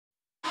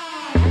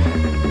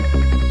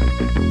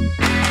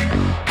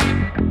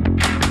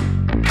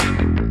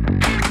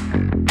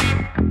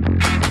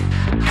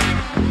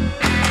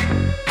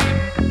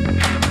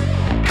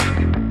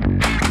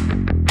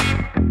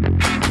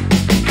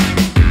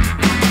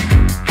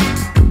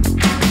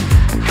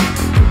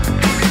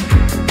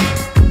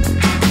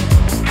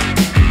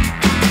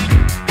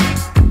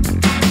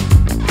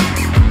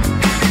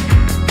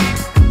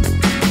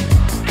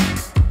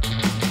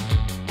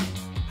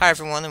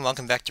everyone, and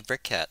welcome back to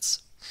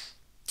BrickCats.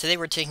 Today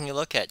we're taking a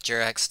look at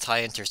Jerac's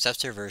TIE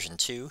Interceptor version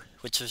 2,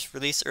 which was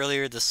released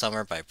earlier this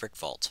summer by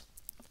BrickVault.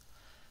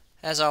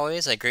 As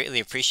always, I greatly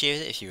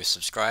appreciate it if you would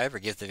subscribe or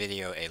give the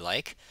video a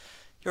like.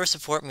 Your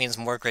support means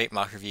more great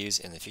mock reviews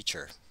in the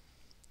future.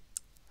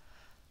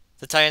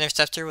 The TIE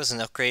Interceptor was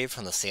an upgrade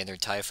from the standard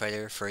TIE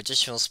Fighter for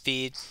additional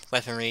speed,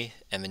 weaponry,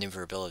 and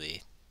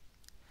maneuverability.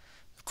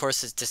 Of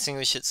course, it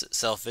distinguishes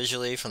itself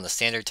visually from the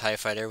standard TIE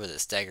Fighter with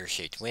its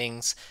dagger-shaped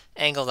wings,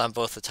 angled on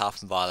both the top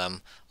and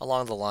bottom,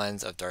 along the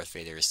lines of Darth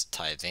Vader's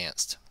TIE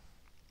Advanced.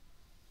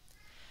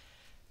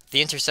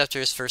 The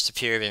Interceptors first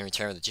appeared in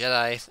Return of the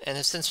Jedi, and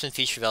have since been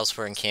featured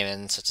elsewhere in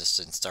canon, such as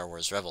in Star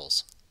Wars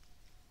Rebels.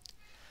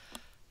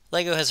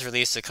 LEGO has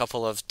released a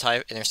couple of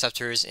TIE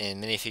Interceptors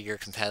in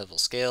minifigure-compatible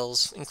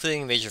scales,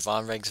 including Major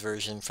Von Reg's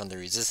version from the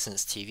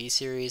Resistance TV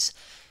series,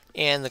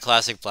 and the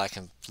classic black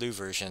and blue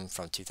version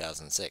from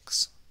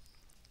 2006.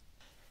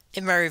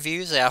 In my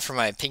reviews, I offer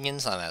my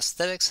opinions on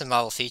aesthetics and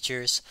model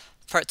features,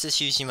 parts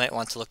issues you might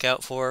want to look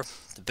out for,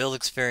 the build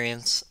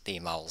experience, the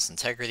model's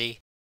integrity,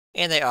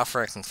 and I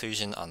offer a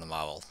conclusion on the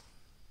model.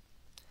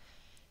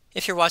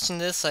 If you're watching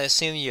this, I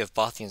assume you have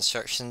bought the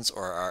instructions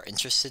or are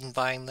interested in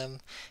buying them,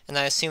 and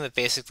I assume a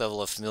basic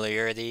level of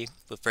familiarity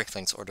with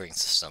Bricklink's ordering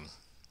system.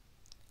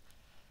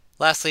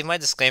 Lastly, my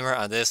disclaimer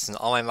on this and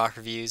all my mock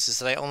reviews is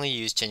that I only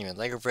use genuine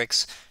LEGO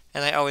bricks,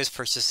 and I always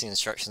purchase the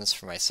instructions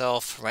for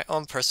myself for my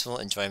own personal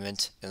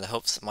enjoyment in the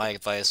hopes that my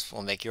advice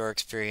will make your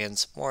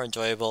experience more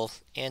enjoyable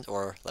and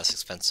or less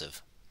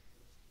expensive.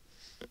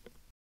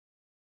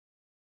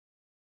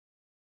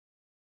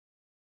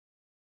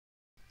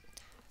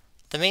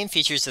 The main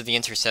features of the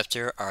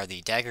Interceptor are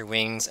the dagger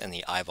wings and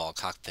the eyeball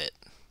cockpit.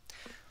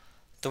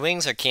 The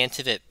wings are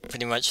canted at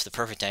pretty much the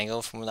perfect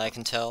angle from what I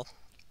can tell,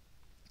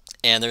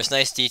 and there's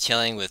nice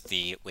detailing with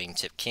the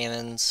wingtip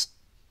cannons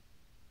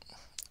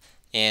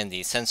and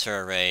the sensor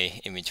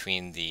array in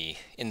between the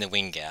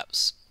wing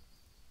gaps.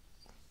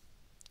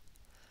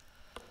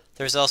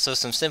 There's also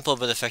some simple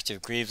but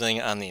effective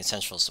greebling on the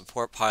central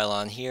support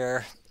pylon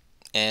here,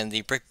 and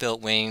the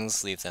brick-built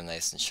wings leave them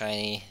nice and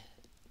shiny,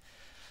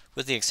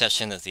 with the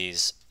exception of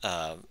these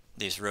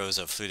rows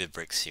of fluted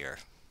bricks here.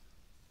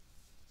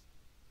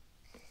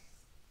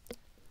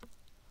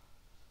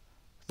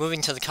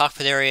 Moving to the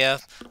cockpit area,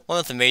 one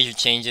of the major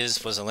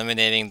changes was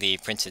eliminating the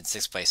printed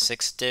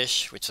 6x6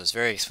 dish, which was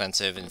very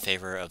expensive, in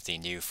favor of the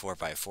new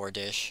 4x4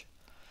 dish.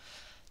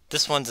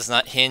 This one does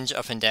not hinge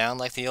up and down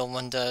like the old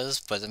one does,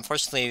 but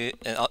unfortunately,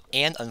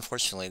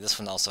 this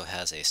one also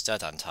has a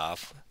stud on top.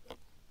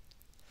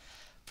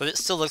 But it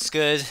still looks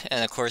good,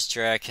 and of course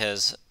Jerac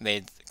has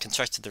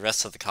constructed the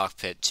rest of the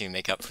cockpit to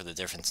make up for the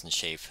difference in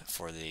shape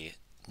for the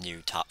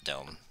new top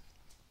dome.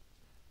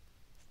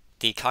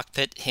 The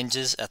cockpit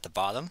hinges at the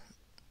bottom,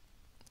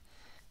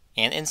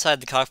 and inside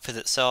the cockpit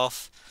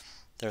itself,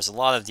 there's a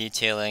lot of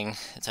detailing.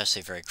 It's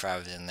actually very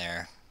crowded in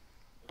there.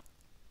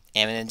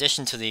 And in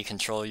addition to the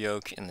control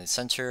yoke in the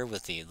center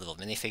with the little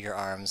minifigure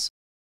arms,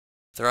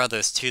 there are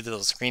those two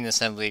little screen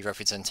assembly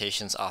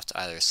representations off to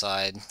either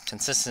side,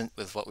 consistent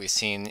with what we've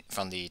seen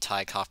from the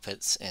TIE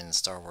cockpits in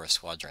Star Wars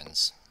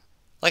Squadrons.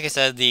 Like I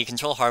said, the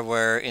control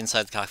hardware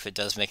inside the cockpit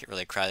does make it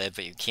really crowded,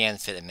 but you can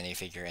fit a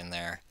minifigure in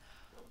there.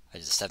 I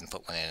just haven't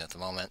put one in at the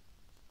moment.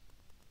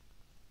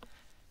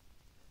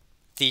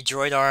 The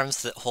droid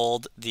arms that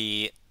hold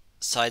the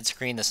side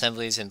screen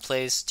assemblies in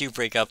place do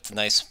break up the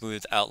nice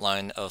smooth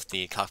outline of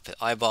the cockpit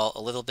eyeball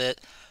a little bit,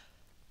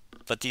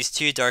 but these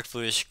two dark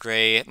bluish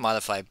gray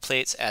modified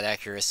plates add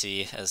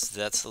accuracy, as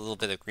that's a little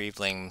bit of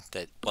greebling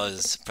that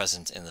was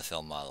present in the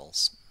film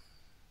models.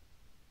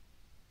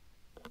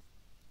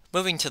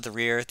 Moving to the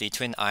rear, the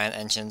twin ion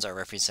engines are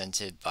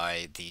represented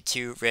by the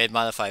two red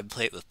modified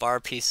plate with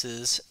bar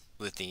pieces,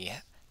 with the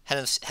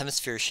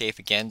hemisphere shape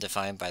again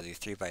defined by the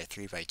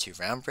 3x3x2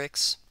 round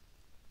bricks.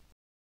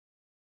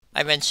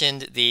 I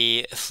mentioned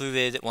the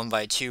fluted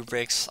 1x2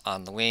 bricks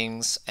on the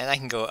wings, and I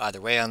can go either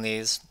way on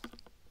these.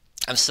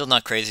 I'm still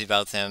not crazy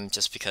about them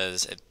just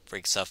because it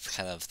breaks up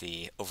kind of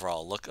the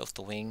overall look of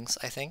the wings,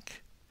 I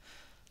think.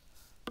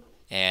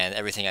 And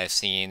everything I've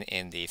seen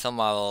in the film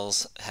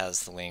models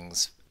has the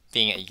wings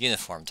being a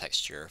uniform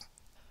texture.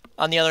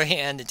 On the other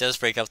hand, it does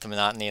break up the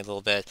monotony a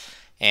little bit,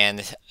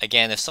 and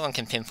again, if someone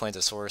can pinpoint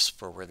a source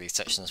for where these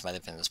sections might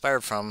have been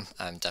inspired from,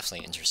 I'm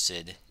definitely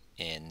interested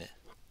in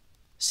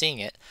seeing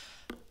it.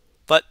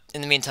 But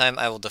in the meantime,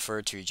 I will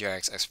defer to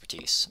Jerac's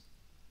expertise.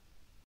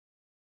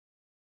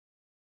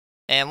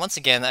 And once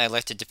again, I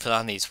elected to put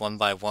on these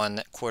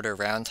 1x1 quarter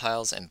round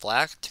tiles in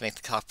black to make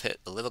the cockpit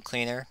a little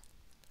cleaner.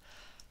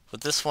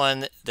 With this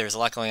one, there's a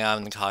lot going on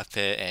in the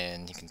cockpit,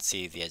 and you can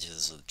see the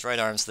edges of the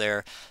droid arms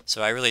there,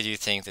 so I really do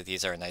think that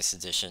these are a nice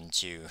addition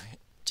to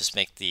just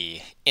make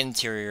the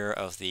interior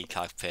of the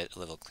cockpit a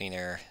little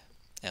cleaner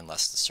and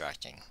less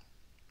distracting.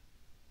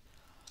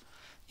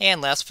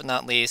 And last but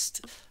not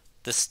least,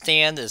 the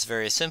stand is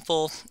very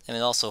simple, and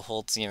it also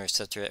holds the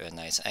Interceptor at a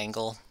nice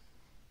angle.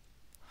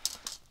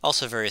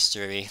 Also very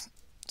sturdy,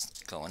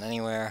 it's going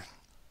anywhere.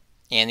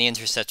 And the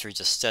Interceptor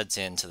just studs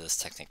into this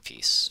Technic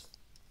piece.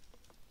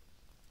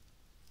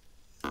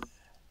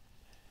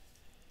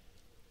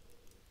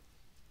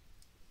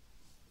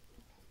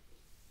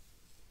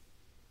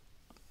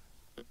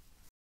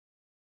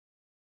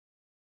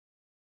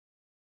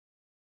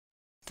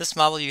 This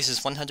model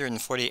uses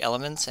 140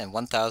 elements and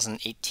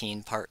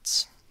 1018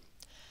 parts.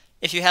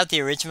 If you have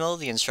the original,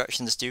 the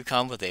instructions do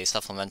come with a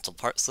supplemental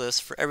parts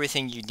list for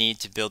everything you need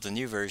to build the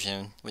new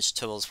version, which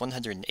totals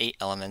 108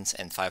 elements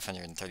and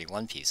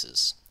 531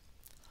 pieces.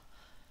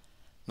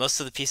 Most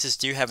of the pieces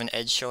do have an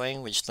edge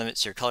showing, which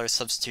limits your color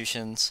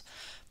substitutions,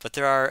 but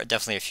there are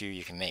definitely a few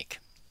you can make.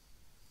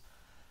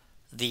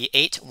 The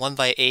 8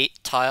 1x8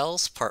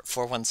 tiles, part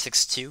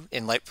 4162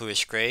 in light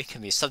bluish gray,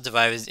 can be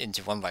subdivided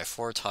into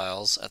 1x4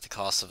 tiles at the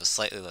cost of a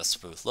slightly less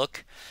smooth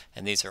look,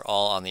 and these are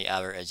all on the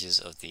outer edges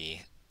of the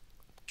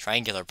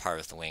triangular part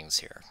of the wings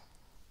here.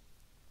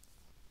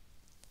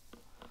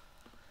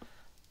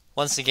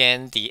 Once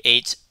again, the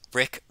 8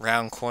 brick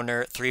round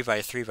corner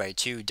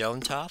 3x3x2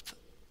 dome top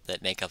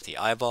that make up the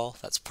eyeball,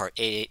 that's part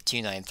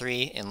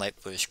 88293 in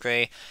light bluish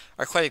gray,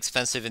 are quite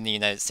expensive in the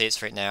United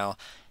States right now,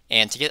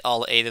 and to get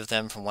all 8 of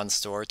them from one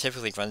store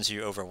typically runs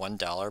you over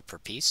 $1 per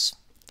piece.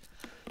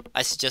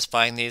 I suggest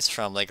buying these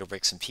from Lego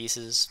Bricks and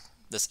Pieces.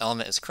 This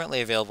element is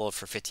currently available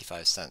for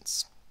 55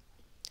 cents.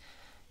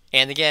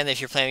 And again, if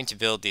you're planning to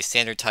build the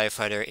standard TIE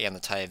Fighter and the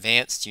TIE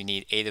Advanced, you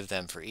need 8 of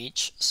them for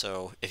each,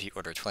 so if you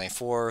order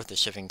 24, the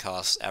shipping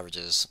cost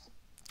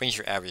brings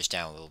your average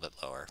down a little bit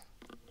lower.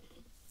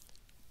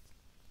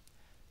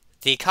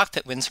 The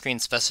cockpit windscreen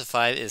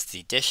specified is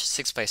the Dish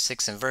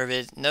 6x6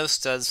 inverted, no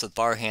studs with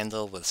bar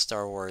handle with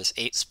Star Wars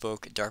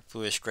 8-spoke dark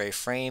bluish gray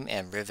frame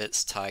and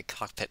rivets tie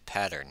cockpit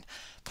pattern,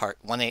 part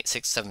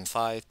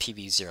 18675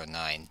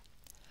 PB09.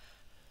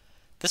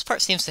 This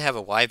part seems to have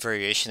a wide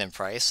variation in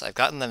price. I've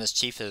gotten them as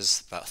cheap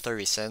as about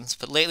 30 cents,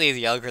 but lately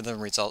the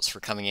algorithm results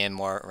were coming in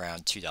more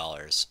around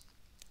 $2.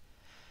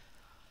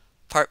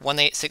 Part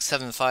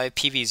 18675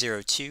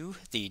 PV02,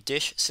 the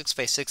Dish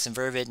 6x6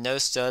 inverted no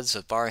studs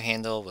with bar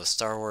handle with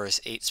Star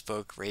Wars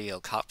 8-spoke radial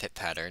cockpit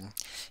pattern,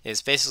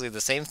 is basically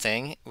the same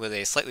thing with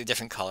a slightly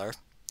different color.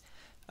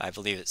 I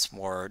believe it's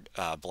more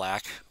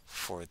black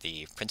for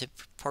the printed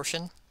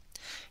portion,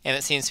 and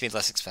it seems to be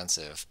less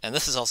expensive. And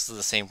this is also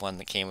the same one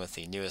that came with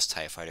the newest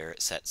TIE Fighter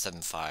set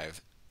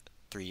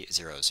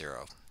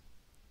 75300.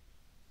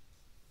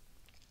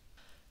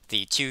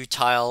 The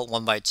 2-tile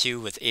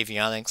 1x2 with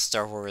avionics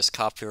Star Wars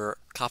copper,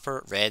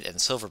 red, and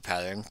silver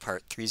pattern,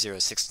 part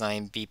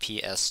 3069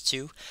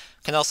 BPS2,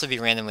 can also be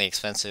randomly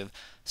expensive,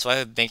 so I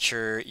would make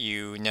sure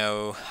you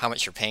know how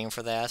much you're paying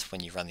for that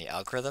when you run the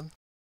algorithm.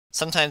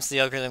 Sometimes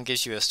the algorithm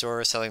gives you a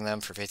store selling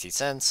them for 50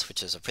 cents,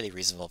 which is a pretty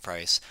reasonable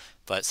price,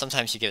 but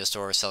sometimes you get a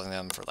store selling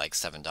them for like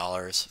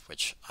 $7,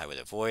 which I would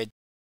avoid.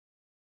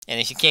 And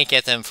if you can't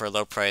get them for a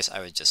low price, I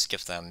would just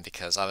skip them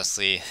because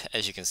honestly,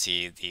 as you can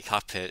see, the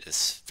cockpit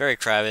is very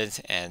crowded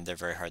and they're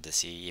very hard to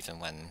see even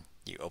when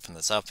you open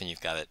this up and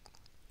you've got it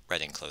right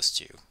in close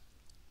to you.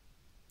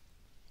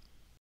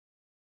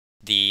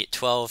 The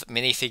 12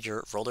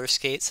 minifigure roller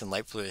skates in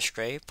light bluish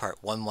gray,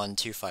 part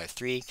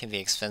 11253, can be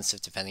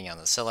expensive depending on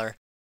the seller.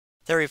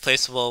 They're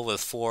replaceable with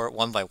 4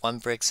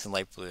 1x1 bricks in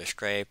light bluish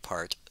gray,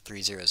 part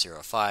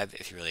 3005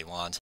 if you really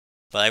want,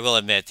 but I will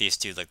admit these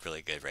do look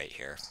really good right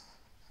here.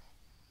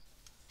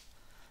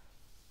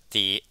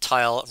 The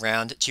tile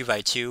round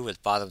 2x2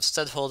 with bottom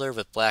stud holder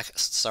with black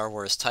Star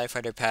Wars TIE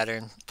Fighter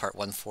pattern, part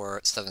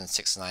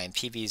 14769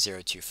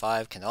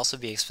 PB025, can also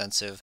be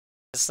expensive.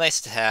 It's nice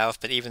to have,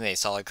 but even a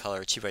solid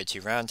color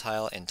 2x2 round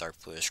tile in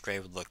dark bluish gray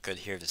would look good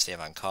here to save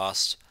on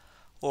cost.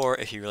 Or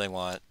if you really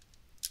want,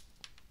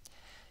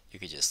 you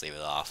could just leave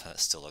it off and it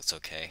still looks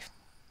okay.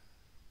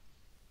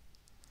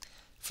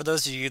 For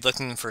those of you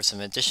looking for some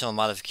additional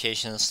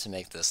modifications to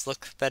make this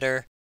look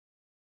better,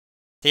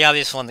 the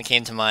obvious one that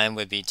came to mind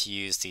would be to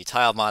use the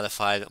tile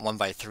modified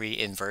 1x3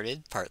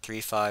 inverted, part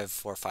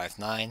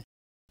 35459,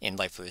 in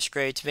light bluish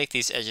gray to make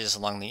these edges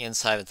along the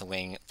inside of the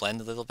wing blend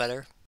a little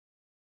better.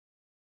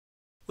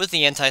 With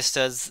the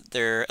anti-studs,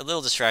 they're a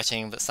little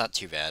distracting, but it's not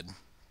too bad.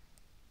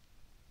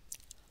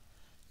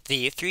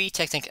 The 3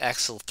 Technic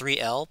Axle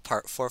 3L,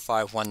 part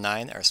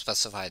 4519, are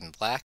specified in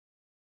black.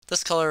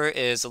 This color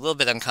is a little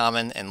bit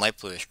uncommon, and light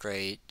bluish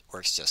gray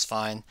works just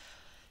fine.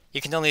 You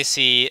can only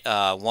see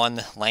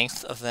one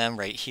length of them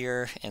right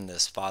here in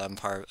this bottom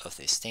part of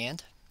the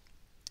stand.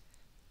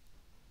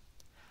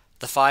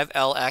 The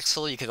 5L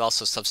axle you could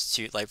also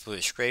substitute light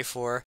bluish gray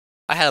for.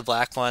 I had a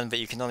black one, but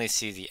you can only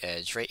see the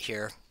edge right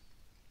here.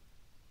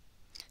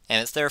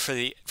 And it's there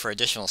for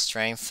additional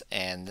strength,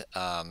 and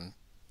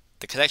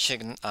the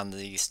connection on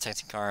these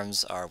Technic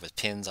arms are with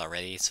pins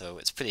already, so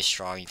it's pretty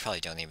strong. You probably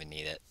don't even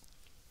need it.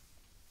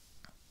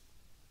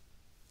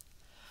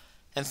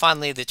 And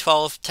finally, the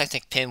 12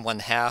 Technic pin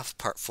 1/2,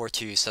 part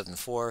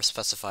 4274,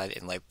 specified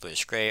in light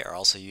bluish gray, are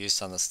also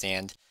used on the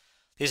stand.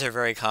 These are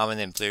very common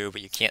in blue,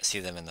 but you can't see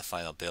them in the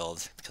final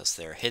build because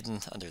they're hidden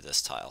under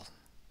this tile.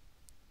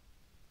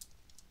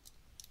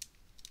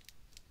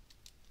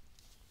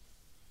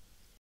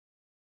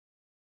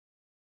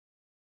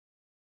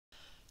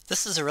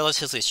 This is a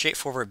relatively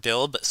straightforward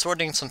build, but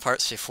sorting some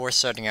parts before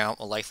starting out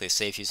will likely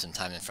save you some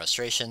time and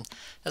frustration,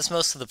 as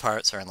most of the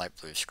parts are in light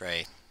bluish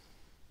gray.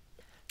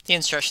 The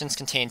instructions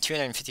contain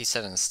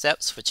 257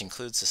 steps, which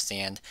includes the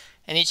stand,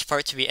 and each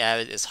part to be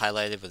added is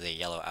highlighted with a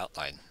yellow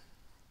outline.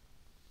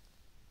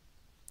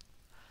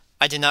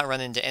 I did not run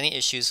into any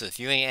issues with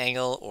viewing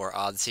angle or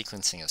odd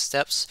sequencing of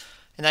steps,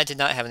 and I did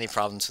not have any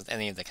problems with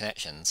any of the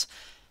connections.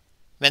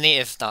 Many,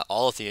 if not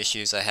all, of the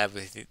issues I had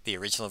with the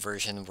original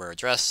version were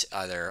addressed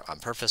either on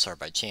purpose or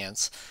by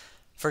chance.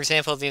 For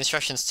example, the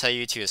instructions tell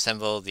you to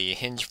assemble the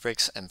hinge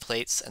bricks and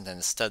plates and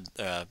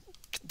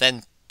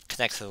then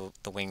connect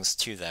the wings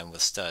to them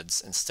with studs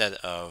instead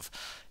of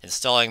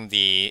installing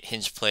the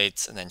hinge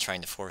plates and then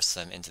trying to force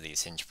them into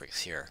these hinge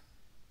bricks here.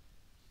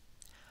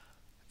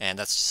 And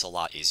that's just a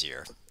lot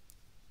easier.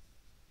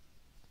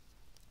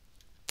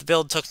 The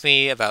build took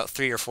me about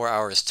 3 or 4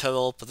 hours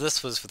total, but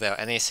this was without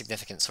any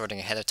significant sorting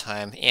ahead of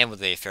time and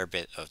with a fair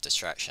bit of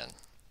distraction.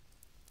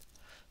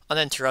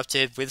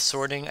 Uninterrupted with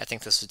sorting, I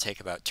think this would take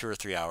about 2 or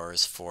 3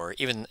 hours for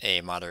even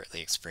a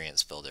moderately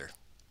experienced builder.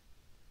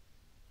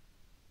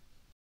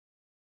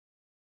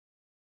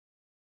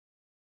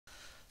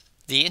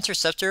 The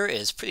Interceptor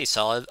is pretty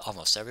solid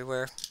almost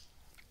everywhere.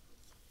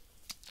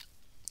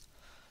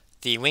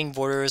 The wing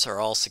borders are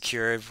all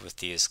secured with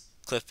these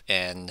clip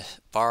and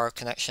bar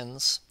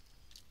connections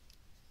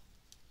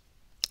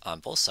on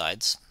both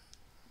sides.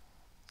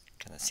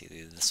 Kind of see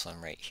this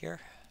one right here.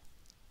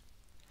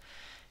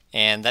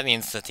 And that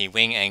means that the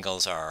wing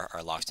angles are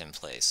locked in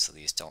place, so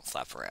these don't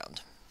flap around.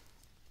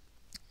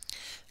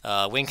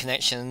 Wing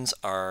connections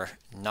are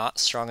not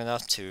strong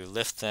enough to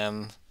lift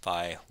them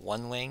by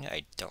one wing.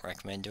 I don't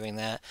recommend doing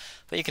that,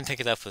 but you can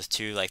pick it up with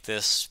two like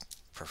this,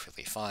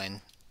 perfectly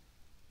fine.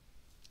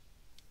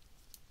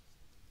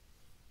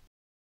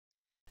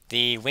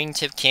 The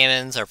wingtip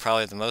cannons are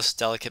probably the most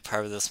delicate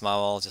part of this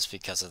model just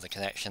because of the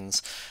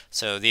connections.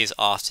 So these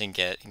often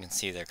get, you can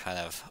see they're kind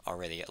of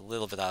already a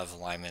little bit out of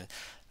alignment.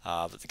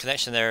 But the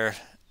connection there,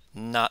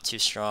 not too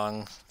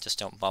strong. Just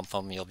don't bump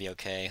them, you'll be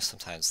okay.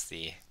 Sometimes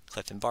the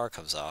clip and bar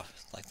comes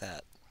off like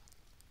that.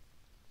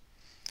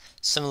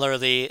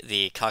 Similarly,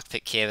 the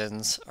cockpit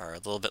cannons are a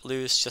little bit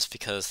loose just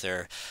because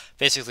they're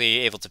basically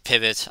able to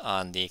pivot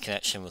on the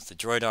connection with the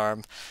droid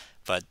arm.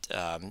 But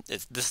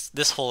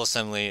this whole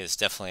assembly is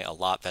definitely a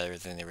lot better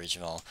than the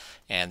original,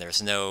 and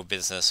there's no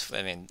business.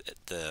 I mean,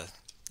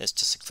 it's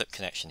just a clip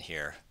connection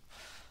here,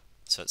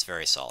 so it's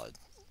very solid.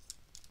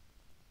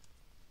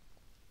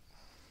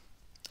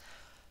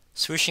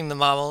 Swooshing the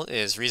model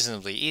is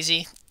reasonably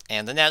easy,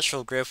 and the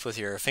natural grip with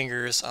your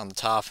fingers on the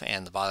top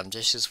and the bottom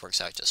dishes works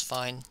out just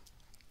fine.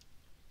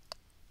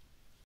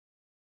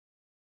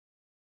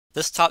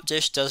 This top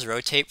dish does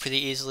rotate pretty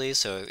easily,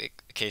 so it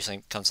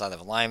occasionally comes out of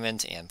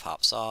alignment and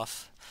pops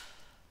off.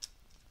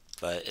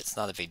 But it's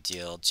not a big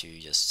deal to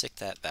just stick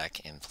that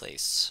back in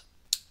place.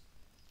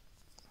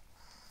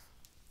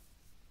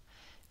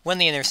 When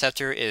the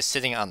Interceptor is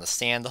sitting on the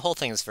stand, the whole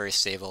thing is very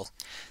stable.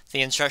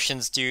 The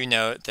instructions do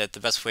note that the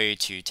best way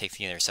to take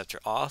the Interceptor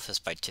off is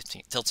by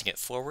tilting it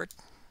forward.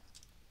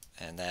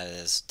 And that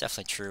is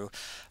definitely true.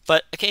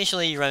 But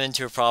occasionally you run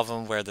into a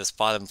problem where this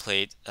bottom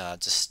plate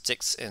just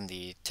sticks in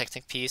the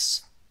Technic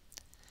piece,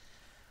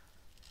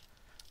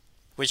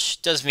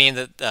 which does mean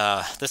that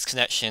this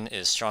connection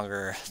is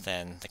stronger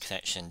than the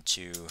connection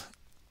to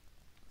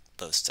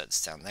those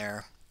studs down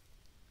there.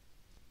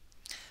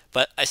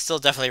 But I still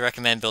definitely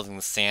recommend building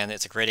the stand.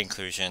 It's a great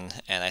inclusion,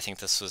 and I think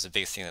this was a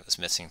big thing that was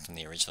missing from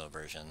the original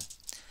version.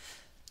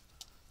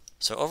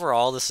 So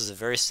overall, this is a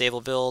very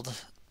stable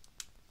build,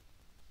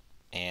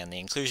 and the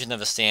inclusion of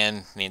a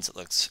stand means it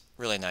looks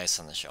really nice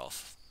on the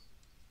shelf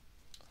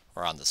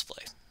or on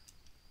display.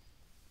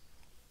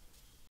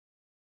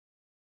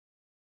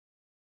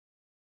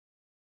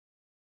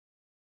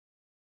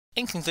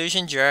 In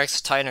conclusion,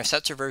 Jerac's TIE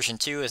Interceptor version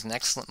 2 is an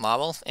excellent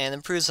model and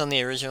improves on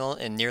the original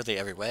in nearly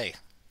every way.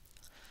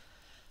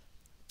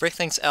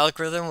 Bricklink's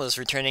algorithm was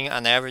returning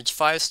on average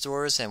 5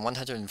 stores and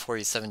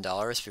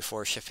 $147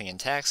 before shipping and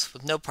tax,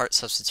 with no part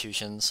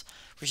substitutions,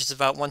 which is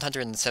about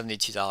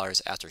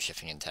 $172 after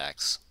shipping and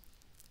tax.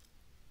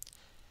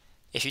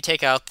 If you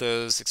take out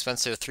those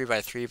expensive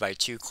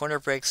 3x3x2 corner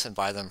bricks and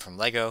buy them from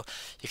LEGO,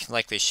 you can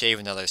likely shave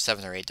another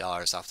 $7 or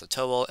 $8 off the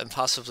total and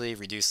possibly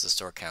reduce the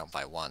store count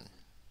by 1.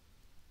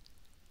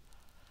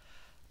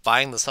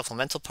 Buying the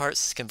supplemental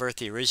parts to convert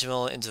the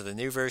original into the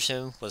new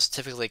version was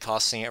typically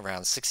costing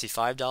around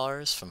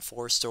 $65 from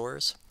 4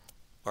 stores,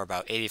 or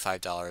about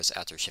 $85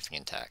 after shipping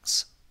and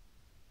tax.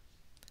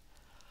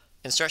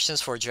 Instructions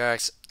for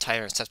Jerac's TIE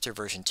Interceptor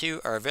version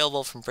 2 are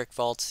available from Brick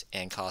Vault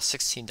and cost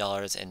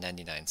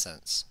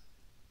 $16.99.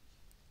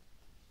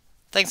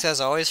 Thanks as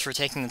always for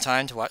taking the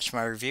time to watch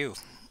my review.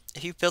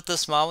 If you built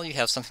this model, you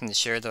have something to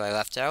share that I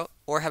left out,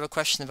 or have a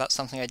question about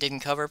something I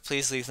didn't cover,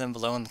 please leave them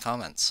below in the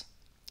comments.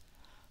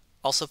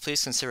 Also,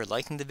 please consider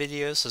liking the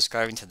video,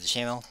 subscribing to the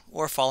channel,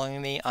 or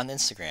following me on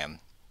Instagram.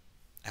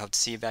 I hope to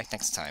see you back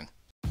next time.